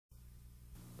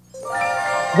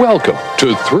Welcome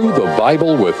to Through the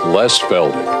Bible with Les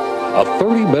Feldick, a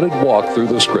 30-minute walk through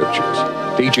the Scriptures,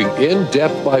 teaching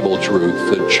in-depth Bible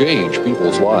truths that change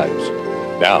people's lives.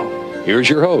 Now, here's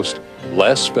your host,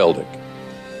 Les Feldick.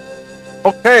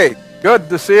 Okay, good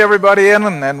to see everybody in,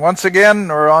 and once again,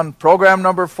 we're on program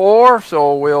number 4,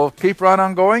 so we'll keep right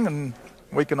on going, and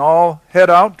we can all head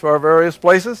out to our various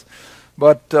places.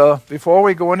 But before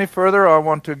we go any further, I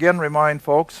want to again remind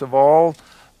folks of all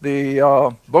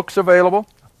the books available.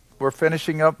 We're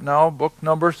finishing up now book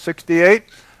number 68,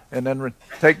 and then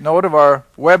take note of our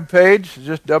web page,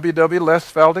 just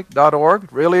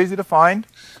www.lesfeldick.org, really easy to find.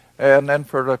 And then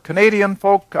for the Canadian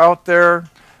folk out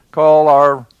there, call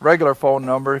our regular phone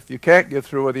number if you can't get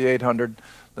through with the 800,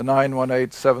 the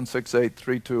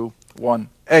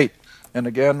 918-768-3218. And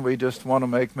again, we just want to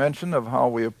make mention of how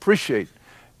we appreciate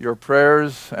your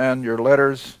prayers and your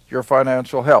letters, your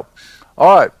financial help.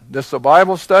 All right, this is a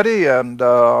Bible study, and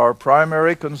our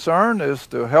primary concern is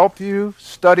to help you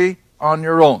study on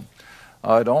your own.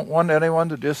 I don't want anyone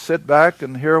to just sit back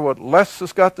and hear what Les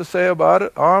has got to say about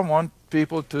it. I want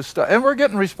people to study. And we're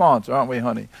getting response, aren't we,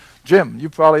 honey? Jim, you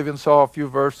probably even saw a few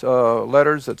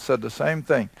letters that said the same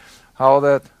thing, how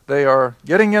that they are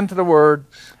getting into the Word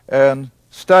and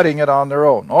studying it on their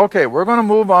own. Okay, we're going to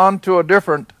move on to a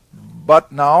different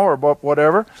but now, or but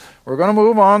whatever. We're going to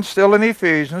move on still in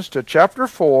Ephesians to chapter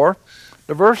 4,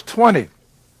 to verse 20.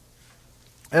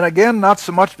 And again, not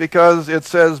so much because it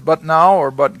says but now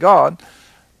or but God,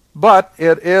 but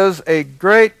it is a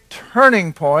great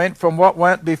turning point from what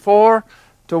went before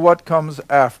to what comes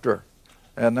after.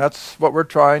 And that's what we're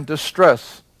trying to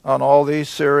stress on all these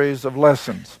series of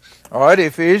lessons. All right,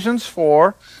 Ephesians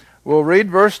 4, we'll read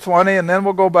verse 20, and then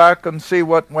we'll go back and see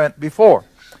what went before.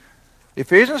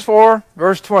 Ephesians 4,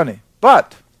 verse 20.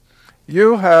 But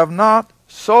you have not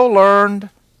so learned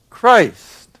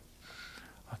Christ.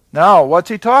 Now, what's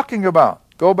he talking about?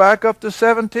 Go back up to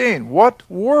 17. What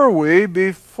were we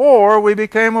before we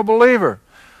became a believer?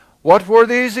 What were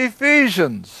these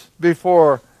Ephesians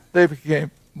before they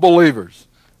became believers?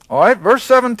 All right, verse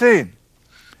 17.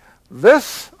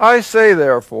 This I say,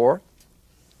 therefore,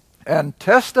 and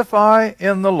testify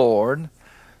in the Lord,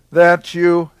 that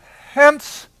you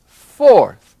henceforth.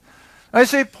 I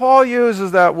see Paul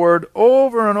uses that word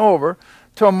over and over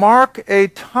to mark a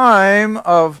time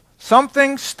of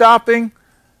something stopping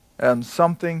and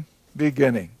something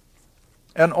beginning.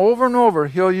 And over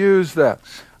he'll use that.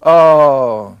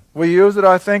 We used it,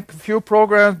 I think, a few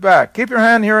programs back. Keep your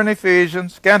hand here in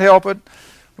Ephesians. Can't help it.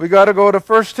 We got to go to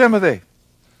 1 Timothy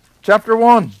chapter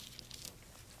 1.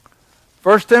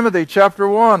 1 Timothy chapter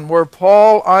 1, where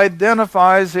Paul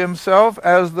identifies himself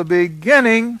as the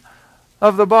beginning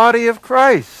of the body of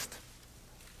Christ.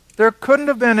 There couldn't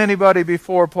have been anybody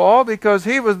before Paul because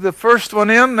he was the first one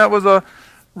in. That was a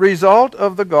result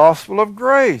of the gospel of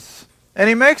grace. And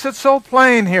he makes it so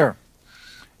plain here.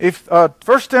 1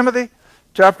 Timothy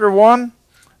chapter 1,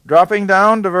 dropping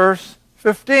down to verse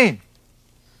 15.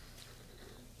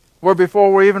 Where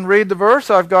before we even read the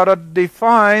verse, I've got to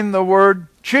define the word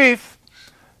chief.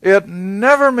 It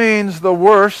never means the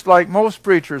worst like most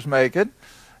preachers make it.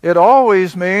 It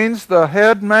always means the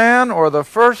head man or the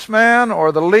first man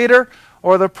or the leader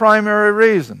or the primary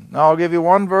reason. Now I'll give you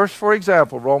one verse for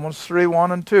example, Romans 3,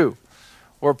 1 and 2,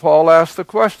 where Paul asks the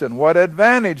question, what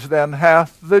advantage then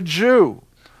hath the Jew?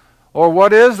 Or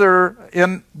what is there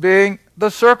in being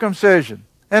the circumcision?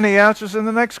 And he answers in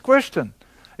the next question,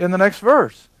 in the next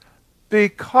verse.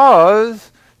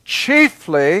 Because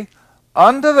chiefly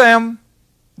unto them,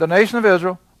 the nation of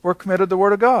Israel, were committed the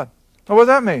word of God. Now, what does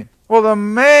that mean? Well, the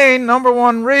main number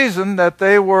one reason that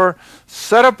they were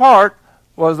set apart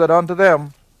was that unto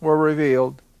them were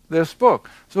revealed this book.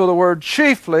 So the word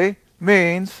chiefly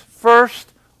means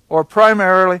first or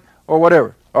primarily or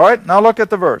whatever. All right, now look at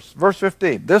the verse. Verse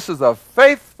 15. This is a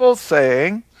faithful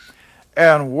saying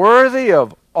and worthy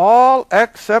of all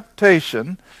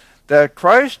acceptation that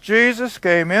Christ Jesus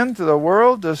came into the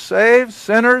world to save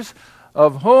sinners,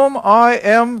 of whom I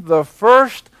am the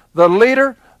first, the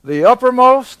leader, the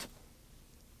uppermost.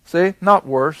 See, not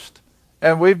worst.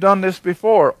 And we've done this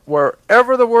before.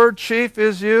 Wherever the word chief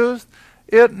is used,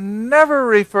 it never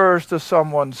refers to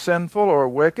someone sinful or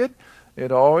wicked.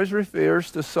 It always refers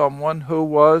to someone who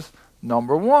was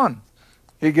number one.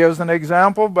 He gives an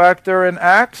example back there in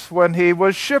Acts when he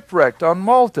was shipwrecked on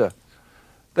Malta,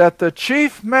 that the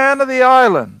chief man of the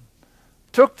island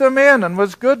took them in and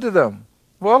was good to them.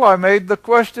 Well, I made the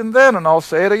question then, and I'll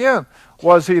say it again.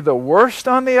 Was he the worst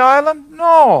on the island?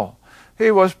 No. He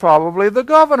was probably the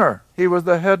governor. He was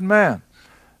the head man.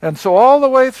 And so all the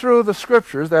way through the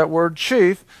Scriptures, that word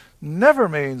chief never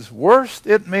means worst.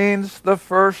 It means the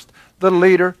first, the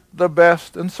leader, the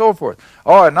best, and so forth.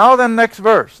 All right, now then, next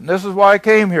verse. And this is why I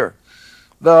came here.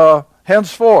 The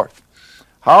henceforth.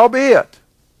 Howbeit,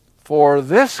 for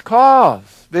this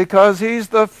cause, because he's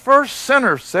the first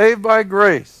sinner saved by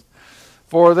grace,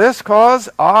 for this cause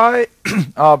I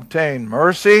obtain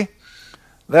mercy,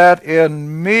 that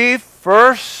in me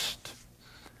first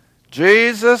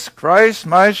Jesus Christ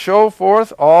might show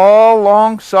forth all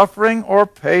long-suffering or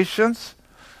patience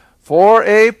for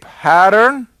a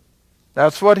pattern.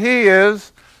 That's what he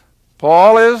is.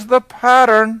 Paul is the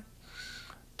pattern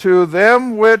to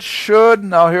them which should,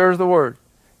 now here's the word,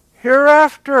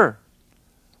 hereafter.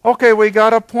 Okay, we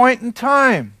got a point in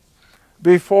time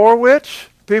before which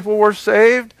people were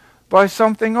saved by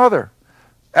something other.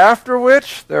 After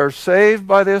which they're saved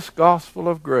by this gospel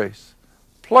of grace.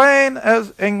 Plain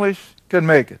as English can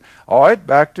make it. All right,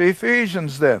 back to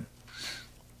Ephesians then.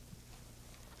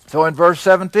 So in verse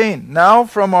 17, now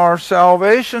from our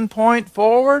salvation point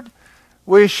forward,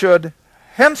 we should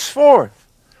henceforth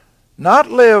not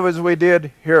live as we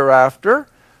did hereafter,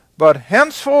 but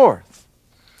henceforth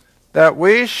that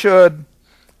we should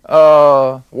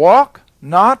walk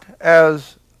not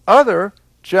as other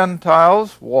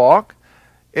Gentiles walk,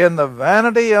 in the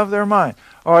vanity of their mind.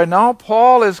 All right, now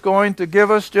Paul is going to give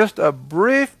us just a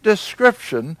brief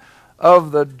description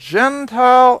of the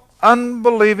Gentile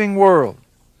unbelieving world.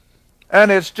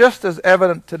 And it's just as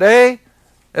evident today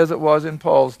as it was in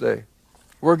Paul's day.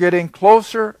 We're getting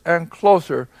closer and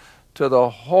closer to the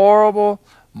horrible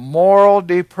moral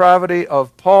depravity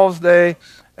of Paul's day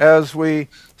as we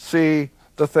see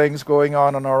the things going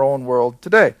on in our own world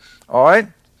today. All right?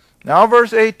 Now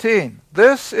verse 18.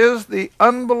 This is the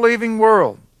unbelieving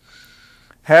world,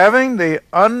 having the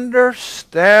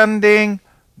understanding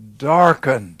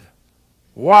darkened.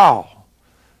 Wow.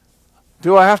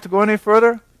 Do I have to go any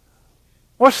further?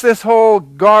 What's this whole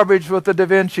garbage with the Da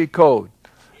Vinci Code?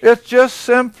 It's just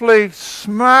simply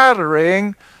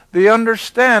smattering the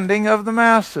understanding of the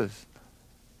masses.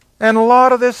 And a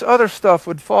lot of this other stuff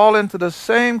would fall into the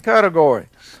same category.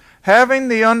 Having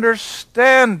the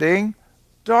understanding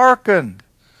darkened,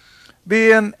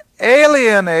 being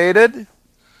alienated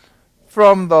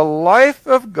from the life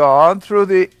of God through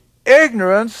the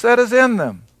ignorance that is in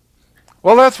them.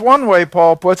 Well, that's one way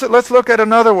Paul puts it. Let's look at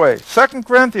another way. 2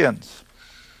 Corinthians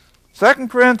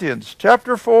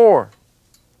chapter 4.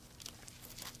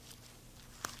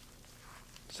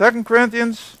 2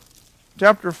 Corinthians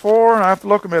chapter 4, and I have to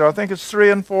look a minute. I think it's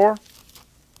 3 and 4.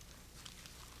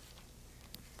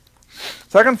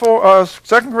 2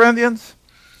 Corinthians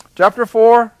chapter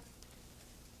 4,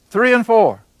 3 and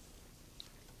 4.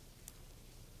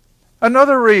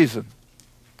 Another reason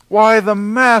why the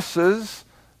masses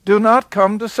do not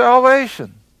come to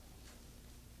salvation.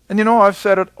 And you know, I've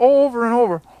said it over and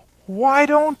over. Why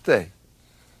don't they?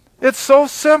 It's so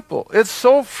simple. It's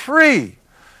so free.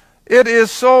 It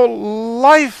is so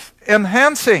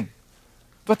life-enhancing.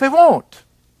 But they won't.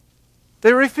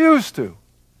 They refuse to.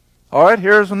 All right,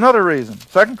 here's another reason.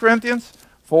 2 Corinthians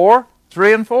 4,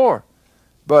 3 and 4.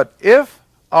 But if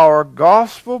our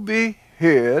gospel be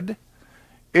hid,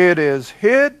 it is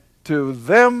hid to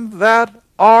them that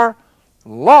are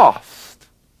lost,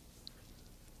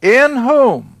 in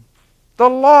whom, the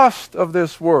lost of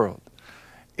this world,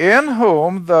 in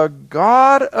whom the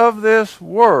God of this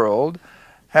world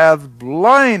hath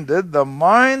blinded the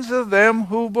minds of them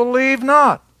who believe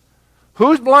not.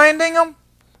 Who's blinding them?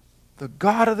 The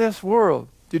God of this world.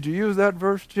 Did you use that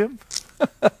verse, Jim?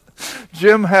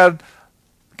 Jim had,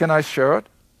 can I share it?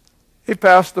 He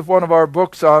passed one of our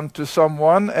books on to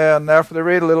someone, and after they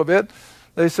read a little bit,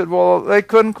 they said, well, they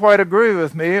couldn't quite agree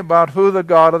with me about who the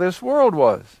God of this world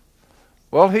was.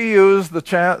 Well, he used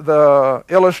the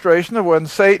illustration of when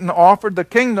Satan offered the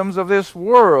kingdoms of this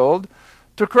world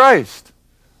to Christ.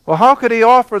 Well, how could he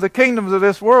offer the kingdoms of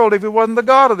this world if he wasn't the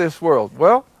God of this world?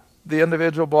 Well, the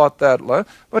individual bought that.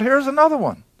 But here's another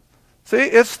one. See,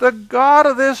 it's the God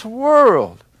of this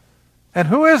world. And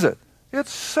who is it?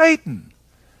 It's Satan.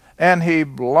 And he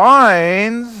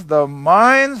blinds the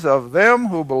minds of them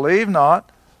who believe not,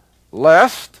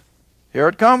 lest, here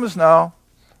it comes now,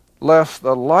 lest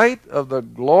the light of the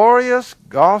glorious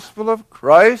gospel of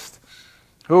Christ,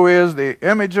 who is the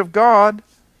image of God,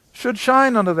 should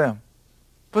shine unto them.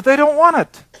 But they don't want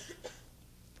it.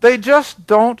 They just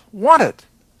don't want it.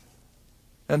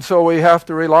 And so we have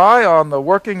to rely on the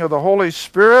working of the Holy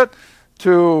Spirit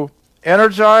to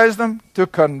energize them, to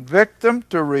convict them,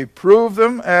 to reprove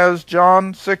them, as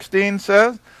John 16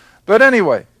 says. But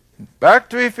anyway, back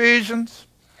to Ephesians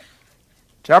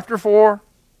chapter 4,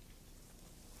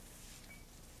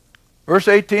 verse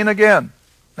 18 again.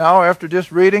 Now, after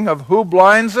just reading of who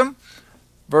blinds them,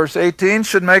 verse 18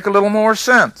 should make a little more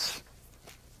sense.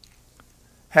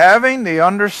 Having the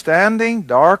understanding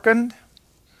darkened,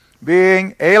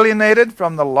 being alienated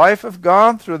from the life of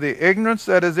God through the ignorance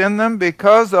that is in them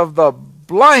because of the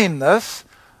blindness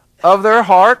of their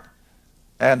heart.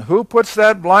 And who puts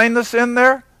that blindness in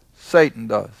there? Satan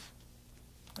does.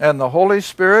 And the Holy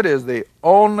Spirit is the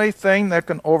only thing that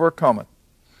can overcome it.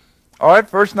 All right,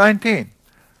 verse 19.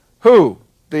 Who?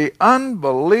 The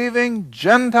unbelieving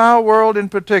Gentile world in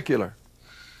particular,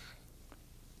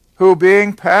 who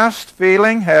being past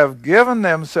feeling have given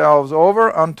themselves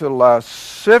over unto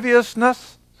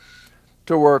lasciviousness,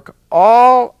 to work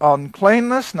all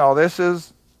uncleanness. Now this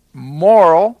is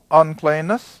moral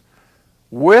uncleanness,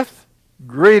 with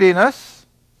greediness.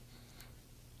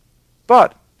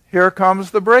 But here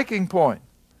comes the breaking point.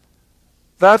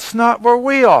 That's not where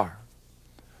we are.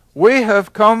 We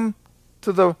have come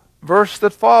to the verse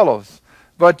that follows.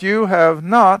 But you have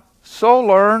not so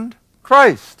learned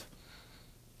Christ.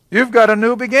 You've got a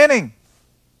new beginning.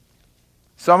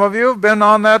 Some of you have been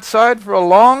on that side for a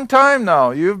long time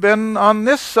now. You've been on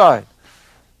this side.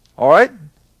 All right?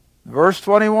 Verse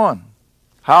 21.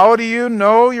 How do you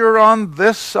know you're on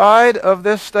this side of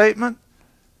this statement?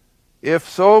 If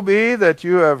so be that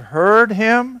you have heard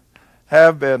him,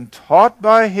 have been taught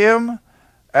by him,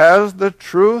 as the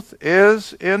truth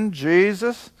is in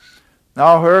Jesus.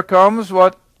 Now here comes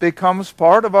what becomes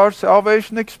part of our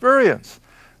salvation experience.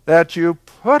 That you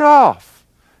put off,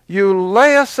 you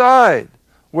lay aside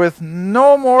with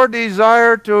no more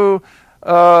desire to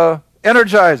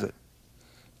energize it.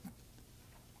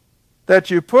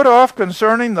 That you put off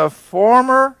concerning the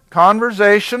former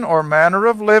conversation or manner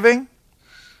of living,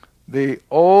 the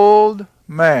old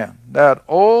man, that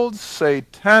old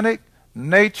satanic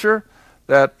nature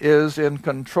that is in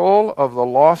control of the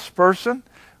lost person.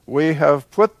 We have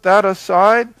put that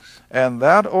aside, and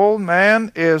that old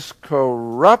man is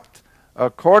corrupt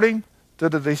according to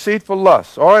the deceitful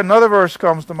lust. All right, another verse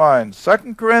comes to mind.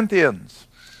 2 Corinthians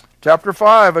chapter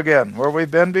 5 again, where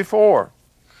we've been before.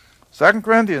 2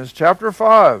 Corinthians chapter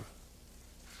 5.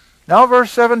 Now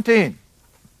verse 17.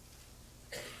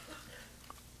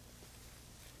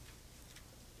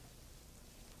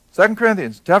 Second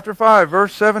Corinthians chapter 5,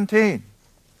 verse 17.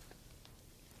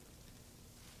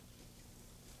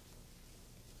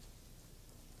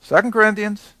 Second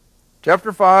Corinthians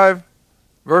chapter 5,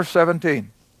 verse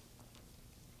 17.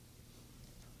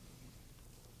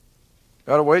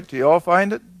 Got to wait till you all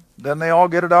find it. Then they all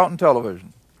get it out on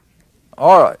television.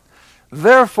 All right.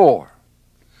 Therefore,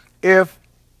 if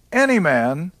any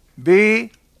man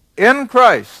be in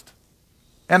Christ,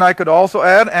 and I could also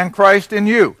add, and Christ in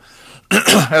you,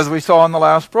 as we saw in the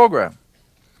last program.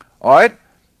 All right?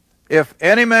 If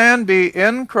any man be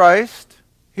in Christ,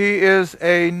 he is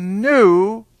a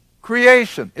new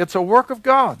creation. It's a work of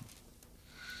God.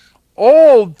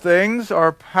 Old things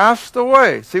are passed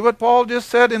away. See what Paul just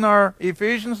said in our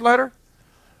Ephesians letter?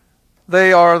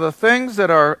 They are the things that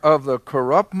are of the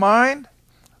corrupt mind.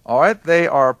 All right? They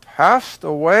are passed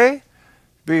away.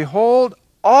 Behold,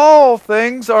 all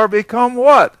things are become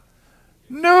what?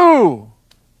 New.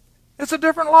 It's a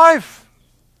different life.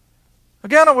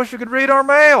 Again, I wish you could read our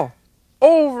mail.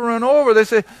 Over and over, they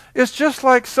say, it's just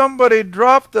like somebody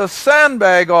dropped a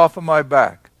sandbag off of my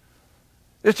back.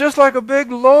 It's just like a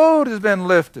big load has been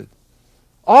lifted.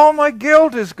 All my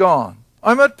guilt is gone.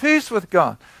 I'm at peace with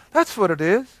God. That's what it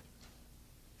is.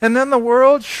 And then the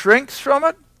world shrinks from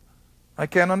it. I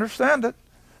can't understand it.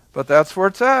 But that's where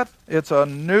it's at. It's a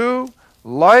new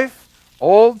life.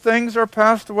 Old things are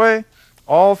passed away.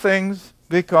 All things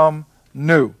become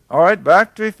new. All right,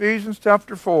 back to Ephesians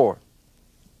chapter 4.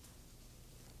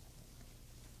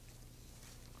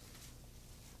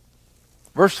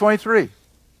 Verse 23.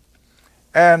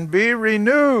 And be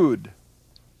renewed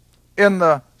in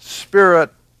the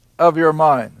spirit of your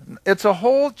mind. It's a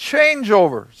whole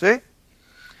changeover, see?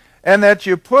 And that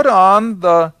you put on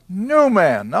the new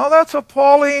man. Now that's a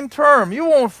Pauline term. You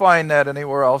won't find that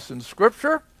anywhere else in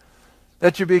Scripture.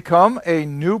 That you become a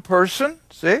new person,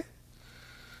 see?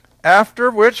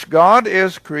 After which God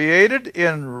is created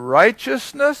in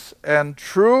righteousness and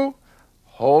true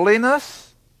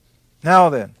holiness. Now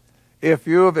then, if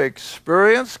you have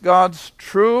experienced God's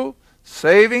true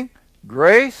saving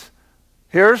grace,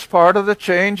 here's part of the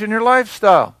change in your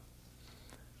lifestyle.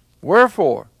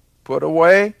 Wherefore, put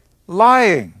away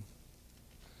lying.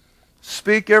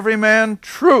 Speak every man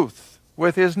truth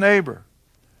with his neighbor.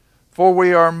 For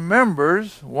we are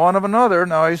members one of another.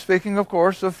 Now he's speaking, of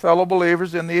course, of fellow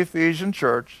believers in the Ephesian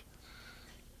church.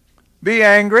 Be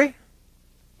angry.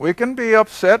 We can be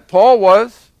upset. Paul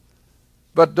was.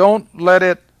 But don't let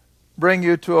it bring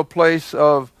you to a place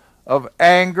of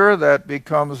anger that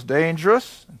becomes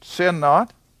dangerous. Sin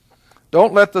not.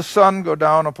 Don't let the sun go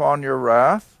down upon your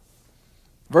wrath.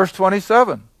 Verse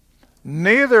 27.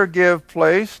 Neither give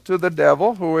place to the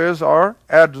devil, who is our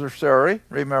adversary,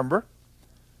 remember.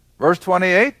 Verse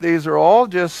 28, these are all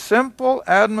just simple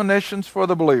admonitions for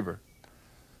the believer.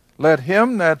 Let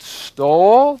him that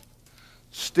stole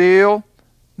steal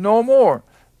no more.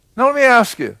 Now let me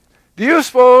ask you, do you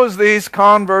suppose these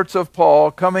converts of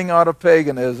Paul coming out of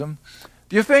paganism,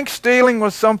 do you think stealing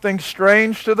was something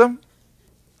strange to them?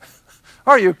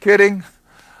 Are you kidding?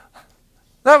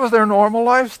 That was their normal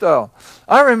lifestyle.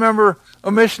 I remember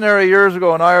a missionary years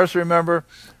ago, and Iris remember,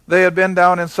 they had been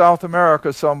down in South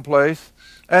America someplace,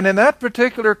 and in that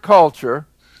particular culture,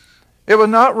 it was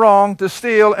not wrong to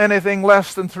steal anything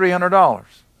less than $300.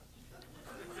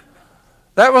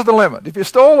 That was the limit. If you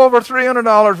stole over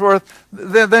 $300 worth,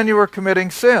 then you were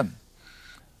committing sin.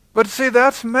 But see,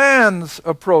 that's man's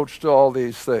approach to all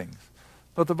these things.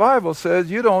 But the Bible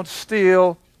says you don't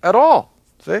steal at all.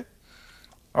 See?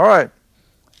 All right.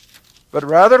 But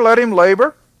rather let him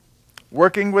labor,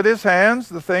 working with his hands,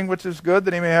 the thing which is good,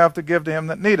 that he may have to give to him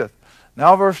that needeth.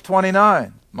 Now verse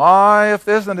 29. My, if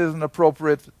this isn't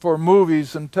appropriate for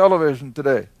movies and television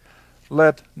today.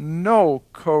 Let no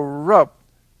corrupt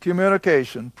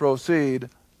communication proceed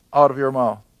out of your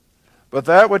mouth, but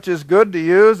that which is good to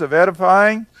use of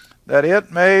edifying, that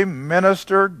it may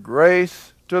minister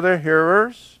grace to the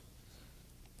hearers.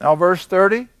 Now verse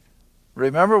 30.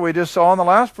 Remember, we just saw in the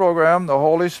last program, the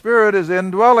Holy Spirit is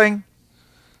indwelling.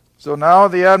 So now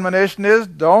the admonition is,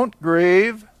 don't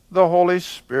grieve the Holy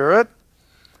Spirit,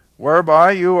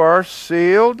 whereby you are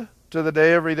sealed to the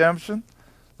day of redemption.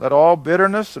 Let all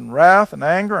bitterness and wrath and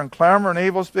anger and clamor and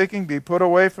evil speaking be put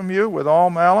away from you with all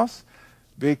malice.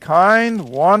 Be kind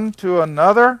one to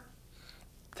another,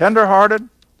 tender-hearted.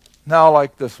 Now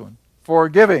like this one,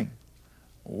 forgiving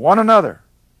one another,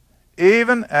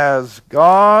 even as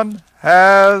God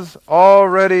has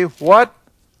already what?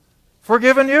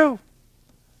 Forgiven you.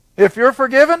 If you're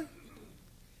forgiven,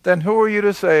 then who are you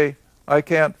to say, I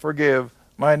can't forgive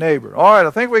my neighbor? All right,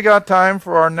 I think we got time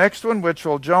for our next one, which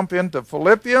will jump into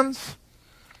Philippians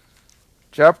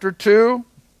chapter 2.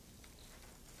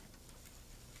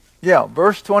 Yeah,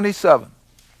 verse 27.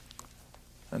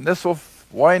 And this will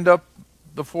wind up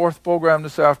the fourth program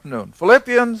this afternoon.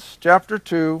 Philippians chapter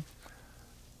 2,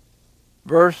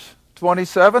 verse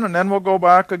 27, and then we'll go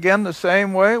back again the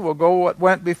same way. We'll go what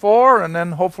went before, and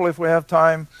then hopefully if we have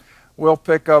time, we'll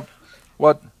pick up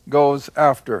what goes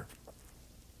after.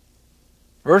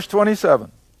 Verse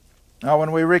 27. Now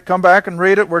when we come back and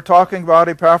read it, we're talking about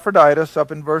Epaphroditus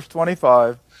up in verse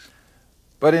 25.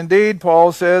 But indeed,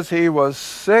 Paul says he was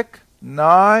sick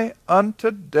nigh unto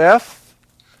death,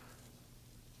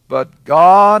 but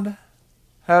God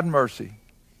had mercy.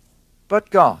 But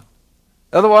God.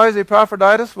 Otherwise,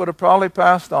 Epaphroditus would have probably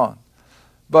passed on.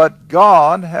 But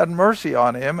God had mercy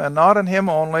on him, and not on him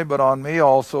only, but on me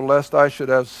also, lest I should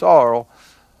have sorrow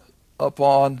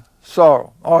upon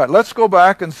sorrow. All right, let's go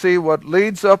back and see what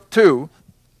leads up to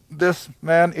this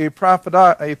man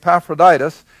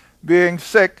Epaphroditus being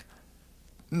sick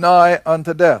nigh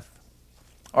unto death.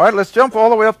 All right, let's jump all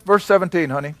the way up to verse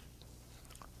 17, honey.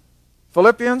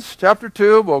 Philippians chapter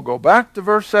 2, we'll go back to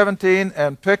verse 17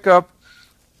 and pick up,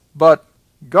 but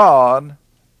God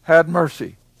had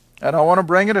mercy. And I want to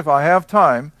bring it, if I have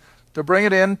time, to bring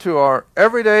it into our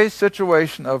everyday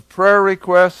situation of prayer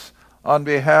requests on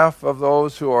behalf of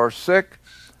those who are sick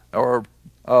or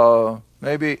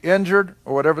maybe injured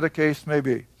or whatever the case may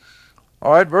be.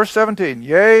 All right, verse 17.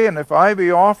 Yea, and if I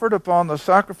be offered upon the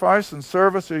sacrifice and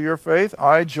service of your faith,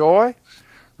 I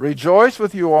rejoice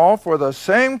with you all. For the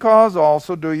same cause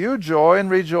also do you joy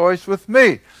and rejoice with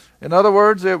me. In other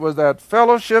words, it was that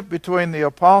fellowship between the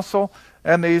apostle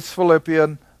and these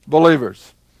Philippian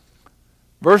believers.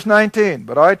 Verse 19,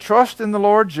 but I trust in the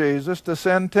Lord Jesus to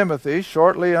send Timothy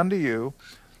shortly unto you,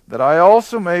 that I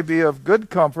also may be of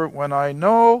good comfort when I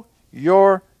know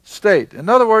your state. In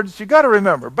other words, you got to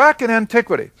remember, back in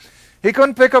antiquity, he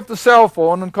couldn't pick up the cell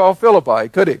phone and call Philippi,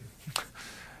 could he?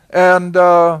 And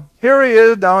here he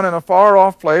is down in a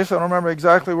far-off place. I don't remember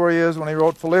exactly where he is when he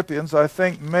wrote Philippians. I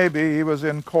think maybe he was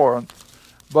in Corinth.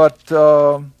 But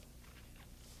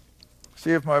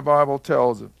see if my Bible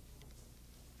tells it.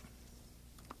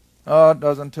 It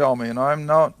doesn't tell me, and I'm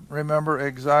not remember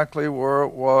exactly where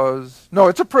it was. No,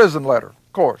 it's a prison letter,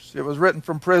 of course. It was written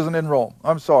from prison in Rome.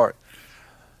 I'm sorry.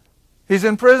 He's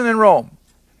in prison in Rome,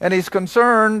 and he's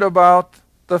concerned about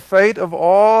the fate of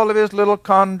all of his little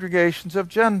congregations of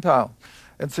Gentiles.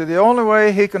 And so the only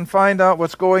way he can find out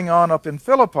what's going on up in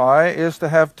Philippi is to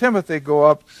have Timothy go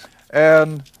up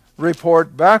and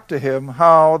report back to him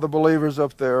how the believers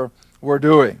up there were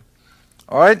doing.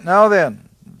 All right, now then,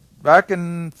 back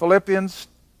in Philippians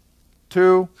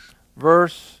 2,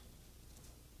 verse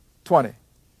 20.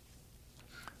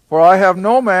 For I have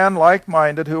no man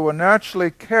like-minded who will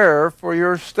naturally care for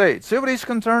your state. See what he's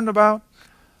concerned about?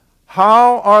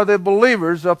 How are the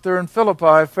believers up there in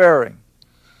Philippi faring?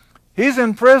 He's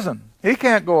in prison. He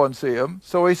can't go and see him,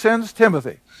 so he sends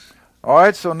Timothy. All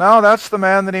right, so now that's the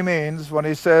man that he means when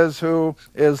he says who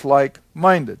is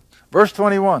like-minded. Verse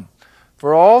 21.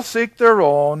 For all seek their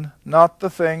own, not the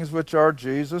things which are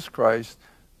Jesus Christ.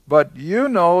 But you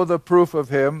know the proof of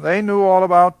him. They knew all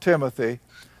about Timothy,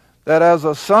 that as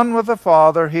a son with the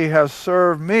Father he has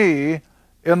served me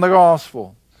in the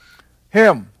gospel.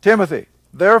 Him, Timothy,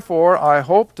 therefore I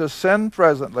hope to send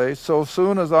presently, so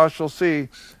soon as I shall see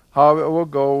how it will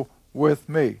go with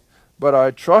me. But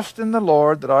I trust in the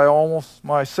Lord that I almost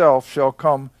myself shall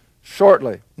come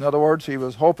shortly. In other words, he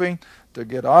was hoping to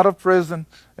get out of prison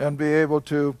and be able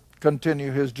to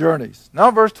continue his journeys.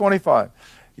 Now verse 25.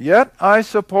 Yet I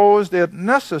supposed it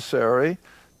necessary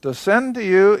to send to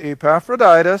you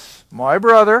Epaphroditus, my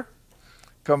brother,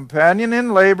 companion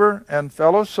in labor and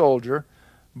fellow soldier,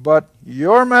 but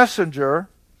your messenger,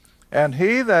 and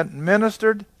he that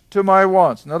ministered to my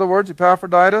wants. In other words,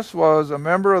 Epaphroditus was a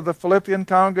member of the Philippian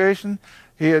congregation.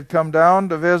 He had come down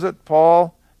to visit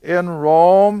Paul in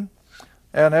Rome,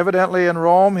 and evidently in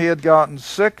Rome he had gotten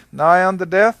sick, nigh unto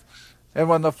death. And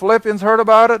when the Philippians heard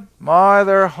about it,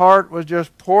 their heart was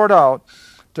just poured out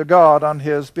to God on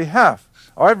his behalf.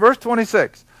 All right, verse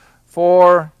 26.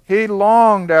 For he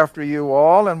longed after you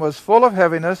all and was full of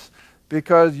heaviness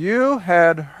because you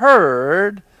had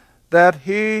heard that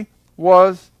he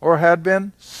was or had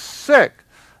been sick.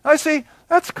 I see,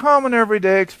 that's common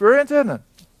everyday experience, isn't it?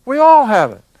 We all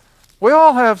have it. We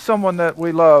all have someone that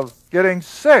we love getting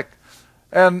sick.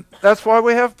 And that's why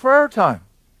we have prayer time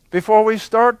before we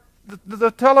start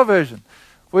the television.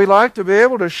 We like to be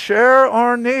able to share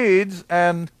our needs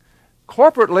and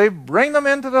corporately bring them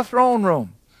into the throne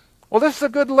room. Well, this is a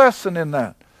good lesson in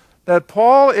that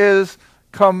Paul is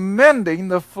commending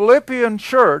the Philippian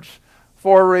church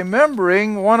for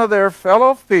remembering one of their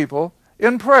fellow people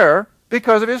in prayer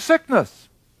because of his sickness.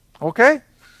 Okay?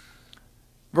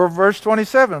 Verse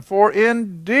 27, for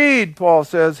indeed, Paul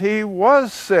says, he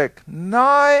was sick,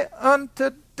 nigh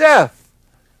unto death.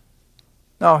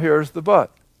 Now here's the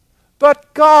but.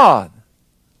 But God.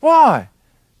 Why?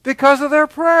 Because of their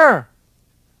prayer.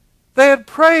 They had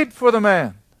prayed for the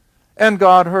man, and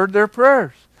God heard their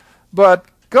prayers. But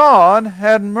God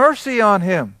had mercy on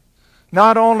him,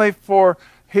 not only for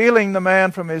healing the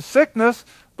man from his sickness,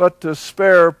 but to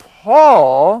spare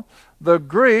Paul the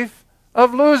grief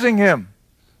of losing him.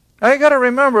 Now you got to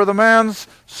remember, the man's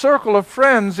circle of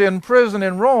friends in prison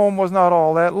in Rome was not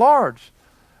all that large.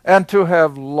 And to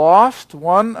have lost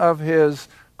one of his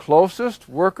closest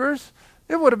workers,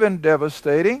 it would have been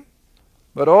devastating.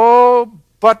 But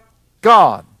but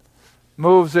God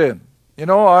moves in. You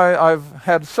know, I've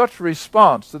had such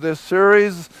response to this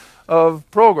series of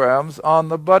programs on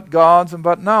the but gods and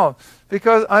but now,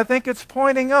 because I think it's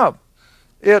pointing up.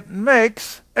 It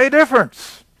makes a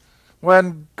difference.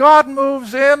 When God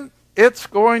moves in, it's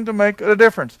going to make a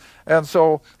difference. And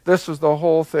so this is the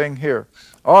whole thing here.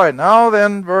 All right, now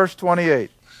then, verse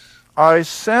 28. I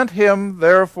sent him,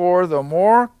 therefore, the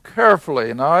more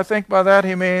carefully. Now I think by that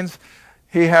he means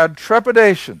he had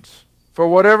trepidations for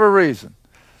whatever reason.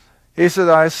 He said,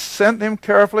 I sent him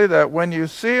carefully that when you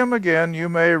see him again, you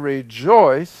may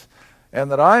rejoice, and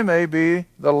that I may be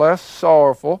the less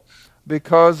sorrowful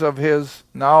because of his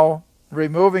now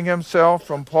removing himself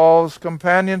from Paul's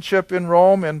companionship in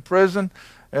Rome, in prison,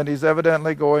 and he's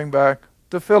evidently going back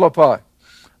to Philippi.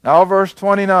 Now verse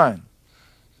 29.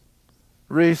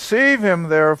 Receive him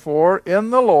therefore in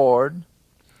the Lord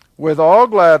with all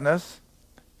gladness,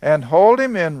 and hold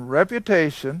him in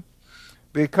reputation,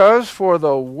 because for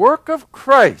the work of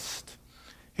Christ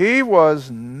he was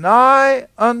nigh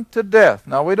unto death.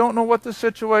 Now we don't know what the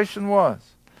situation was.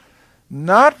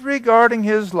 Not regarding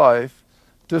his life,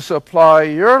 to supply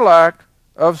your lack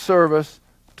of service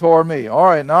toward me. All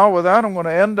right, now with that, I'm going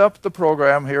to end up the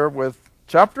program here with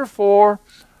chapter 4,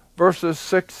 verses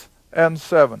 6 and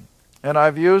 7. And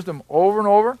I've used them over and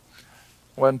over.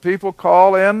 When people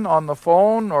call in on the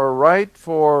phone or write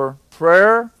for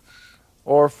prayer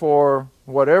or for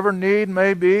whatever need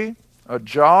may be, a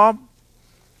job,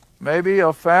 maybe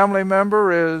a family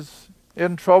member is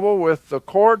in trouble with the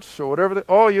courts or whatever,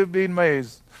 you'd be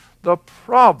amazed the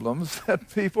problems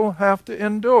that people have to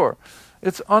endure.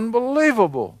 It's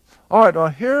unbelievable. All right, now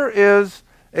here is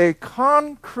a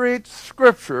concrete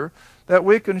scripture that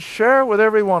we can share with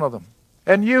every one of them.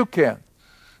 And you can.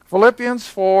 Philippians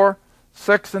 4,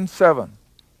 6 and 7.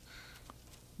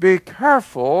 Be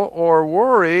careful or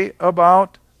worry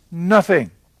about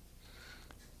nothing.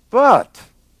 But,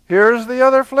 here's the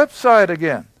other flip side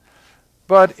again.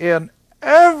 But in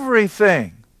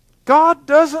everything, God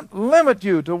doesn't limit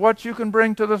you to what you can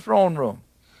bring to the throne room.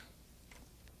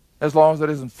 As long as it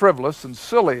isn't frivolous and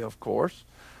silly, of course.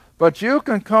 But you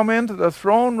can come into the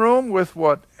throne room with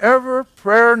whatever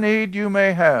prayer need you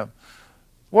may have.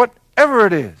 Whatever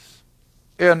it is.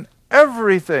 In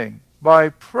everything, by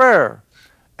prayer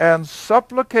and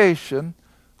supplication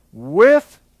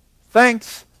with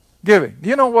thanksgiving.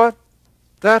 You know what?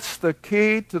 That's the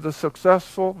key to the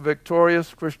successful,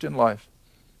 victorious Christian life.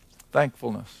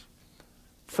 Thankfulness.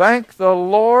 Thank the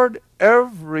Lord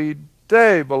every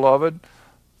day, beloved,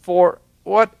 for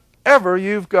whatever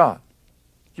you've got.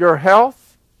 Your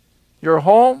health, your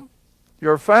home,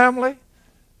 your family,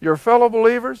 your fellow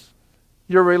believers,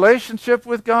 your relationship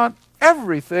with God,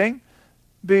 everything.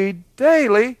 Be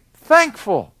daily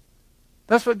thankful.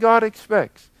 That's what God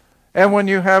expects. And when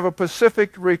you have a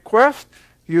specific request,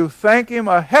 you thank Him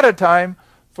ahead of time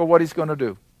for what He's going to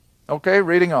do. Okay,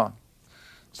 reading on.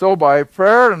 So by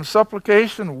prayer and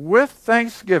supplication with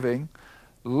thanksgiving,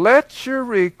 let your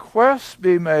requests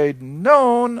be made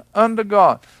known unto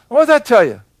God. What does that tell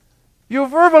you? You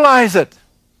verbalize it.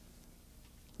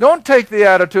 Don't take the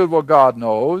attitude, well, God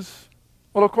knows.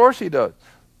 Well, of course He does.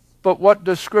 But what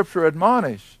does Scripture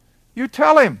admonish? You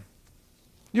tell Him.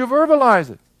 You verbalize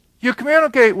it. You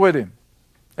communicate with Him.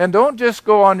 And don't just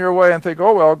go on your way and think,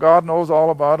 oh, well, God knows all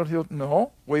about it.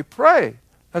 No, we pray.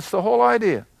 That's the whole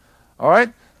idea. All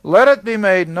right? Let it be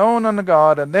made known unto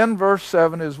God. And then verse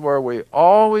 7 is where we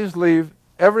always leave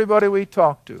everybody we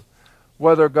talk to.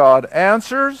 Whether God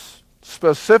answers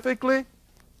specifically,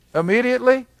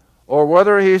 immediately, or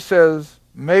whether He says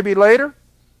maybe later,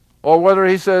 or whether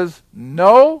He says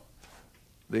no,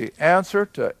 the answer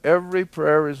to every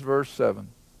prayer is verse 7.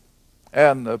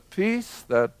 And the peace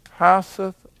that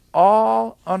passeth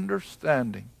all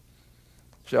understanding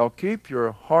shall keep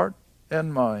your heart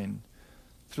and mind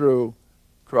through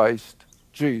Christ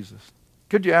Jesus.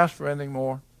 Could you ask for anything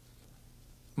more?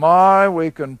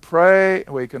 We can pray,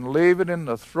 we can leave it in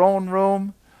the throne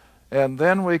room, and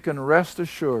then we can rest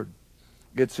assured.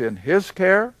 It's in His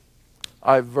care.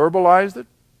 I've verbalized it.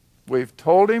 We've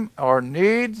told Him our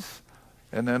needs,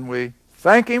 and then we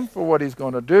thank Him for what He's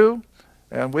going to do,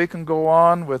 and we can go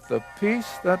on with the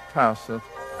peace that passeth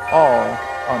all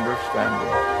understanding.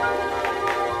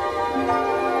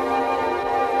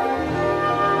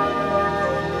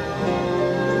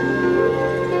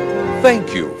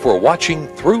 Thank you for watching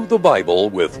Through the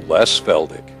Bible with Les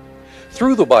Feldick.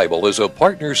 Through the Bible is a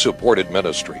partner-supported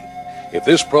ministry. If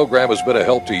this program has been a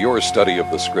help to your study of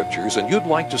the Scriptures and you'd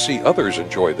like to see others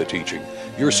enjoy the teaching,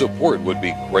 your support would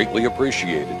be greatly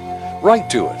appreciated. Write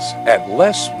to us at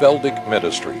Les Feldick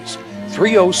Ministries,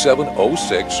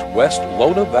 30706 West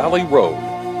Lona Valley Road,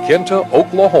 Kinta,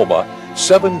 Oklahoma,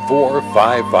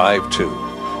 74552.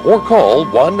 Or call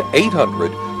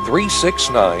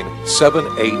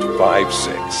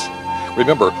 1-800-369-7856.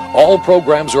 Remember, all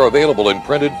programs are available in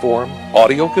printed form,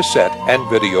 audio cassette, and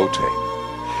videotape.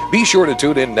 Be sure to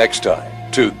tune in next time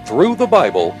to Through the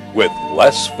Bible with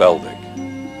Les Feldick.